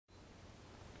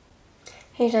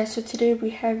Hey guys, so today we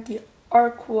have the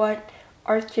ArkHippo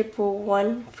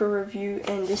I for review,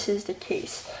 and this is the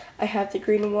case. I have the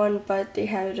green one, but they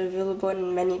have it available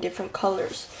in many different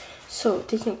colors. So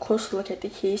taking a closer look at the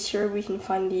case here, we can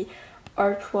find the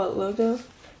ArkHippo logo,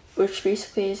 which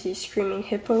basically is the screaming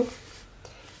hippo.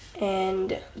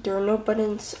 And there are no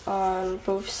buttons on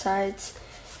both sides.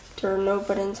 There are no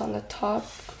buttons on the top,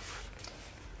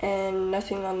 and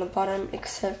nothing on the bottom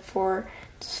except for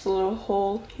this little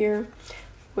hole here,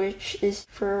 which is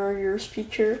for your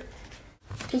speaker.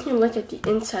 Taking a look at the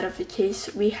inside of the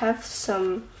case, we have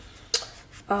some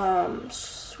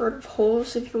sort of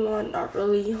holes, if you want, not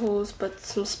really holes, but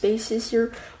some spaces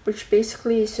here, which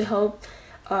basically is to help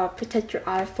protect your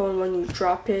iPhone when you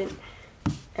drop it.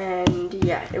 And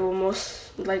yeah, it will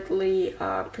most likely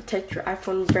protect your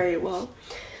iPhone very well.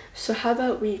 So how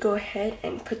about we go ahead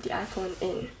and put the iPhone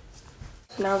in.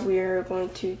 So now we are going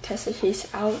to test the case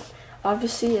out.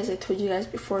 Obviously, as I told you guys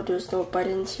before, there's no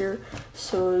buttons here,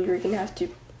 so you're gonna have to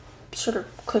sort of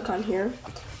click on here.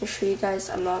 I'll show you guys,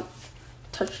 I'm not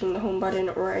touching the home button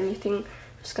or anything.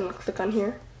 Just gonna click on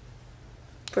here,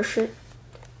 push it,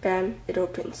 bam, it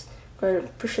opens. Go ahead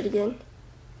and push it again,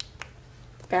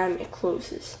 bam, it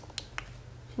closes.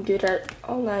 You can do that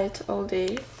all night, all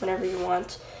day, whenever you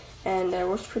want, and it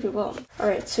works pretty well.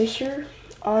 Alright, so here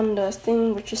on the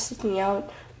thing which is sticking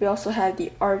out, we also have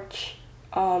the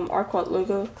ArkHippo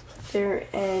logo there,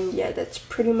 and yeah, that's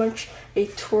pretty much a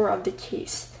tour of the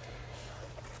case.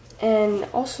 And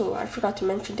also, I forgot to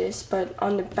mention this, but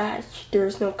on the back there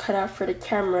is no cutout for the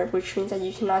camera, which means that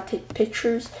you cannot take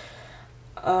pictures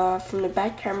from the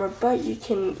back camera, but you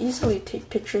can easily take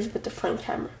pictures with the front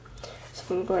camera. So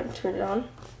I'm gonna go ahead and turn it on.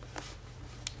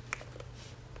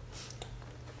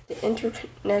 The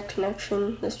internet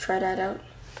connection, let's try that out.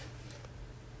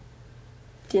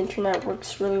 The internet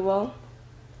works really well,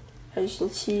 as you can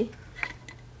see.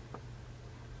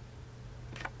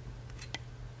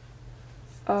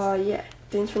 Yeah,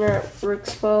 the internet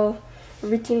works well,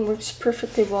 everything works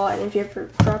perfectly well, and if you ever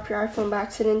drop your iPhone by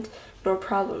accident, no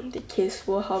problem, the case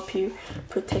will help you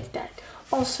protect that.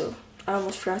 Also, I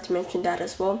almost forgot to mention that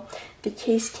as well, the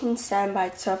case can stand by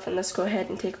itself, and let's go ahead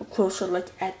and take a closer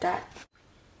look at that.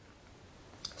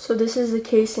 So this is the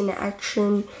case in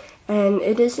action, and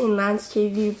it is in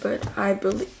landscape view, but I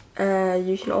believe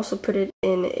you can also put it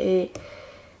in a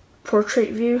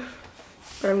portrait view.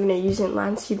 But I'm going to use it in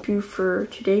landscape view for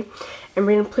today. And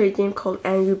we're going to play a game called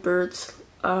Angry Birds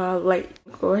Light.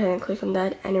 Go ahead and click on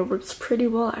that, and it works pretty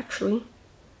well actually.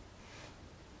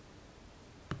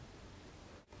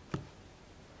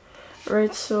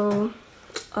 Alright, so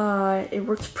it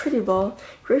works pretty well.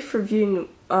 Great for viewing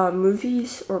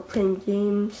movies or playing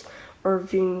games or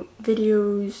viewing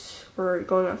videos or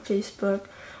going on Facebook.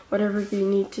 Whatever you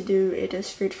need to do, it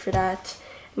is great for that.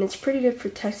 And it's pretty good for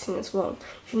texting as well.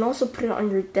 You can also put it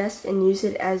on your desk and use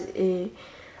it as a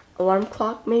alarm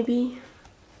clock maybe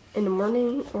in the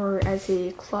morning, or as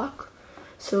a clock.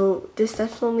 So this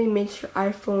definitely makes your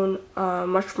iPhone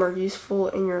much more useful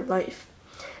in your life.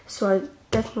 So I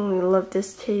definitely love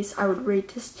this case. I would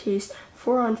rate this case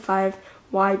 4 on 5.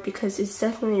 Why? Because it's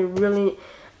definitely a really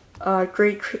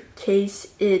great case.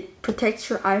 It protects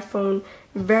your iPhone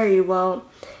very well.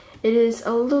 It is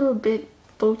a little bit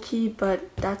bulky,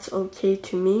 but that's okay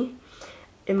to me.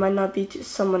 It might not be to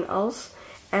someone else.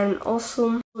 And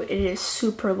also, it is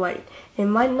super light. It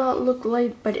might not look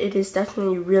light, but it is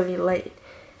definitely really light.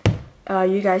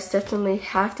 You guys definitely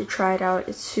have to try it out.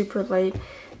 It's super light.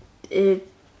 It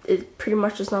pretty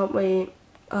much does not weigh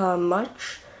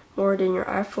much more than your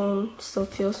iPhone. Still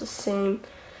feels the same,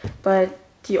 but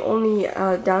the only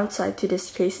downside to this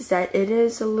case is that it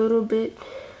is a little bit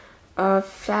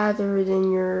fatter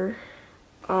than your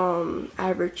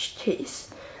average case.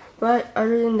 But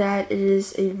other than that, it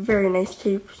is a very nice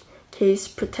case,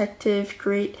 protective,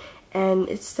 great, and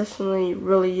it's definitely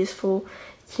really useful.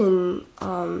 Can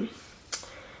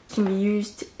be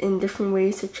used in different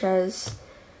ways, such as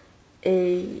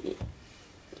a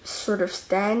sort of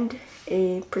stand,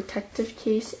 a protective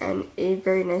case, and a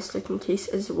very nice looking case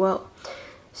as well.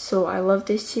 So I love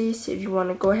this case. If you want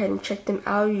to go ahead and check them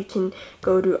out, you can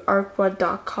go to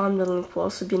arkwad.com. The link will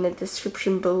also be in the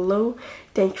description below.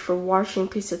 Thank you for watching.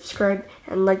 Please subscribe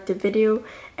and like the video.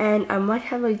 And I might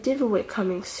have a giveaway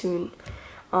coming soon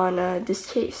on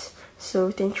this case.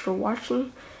 So thank you for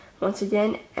watching once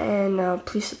again, and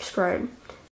please subscribe.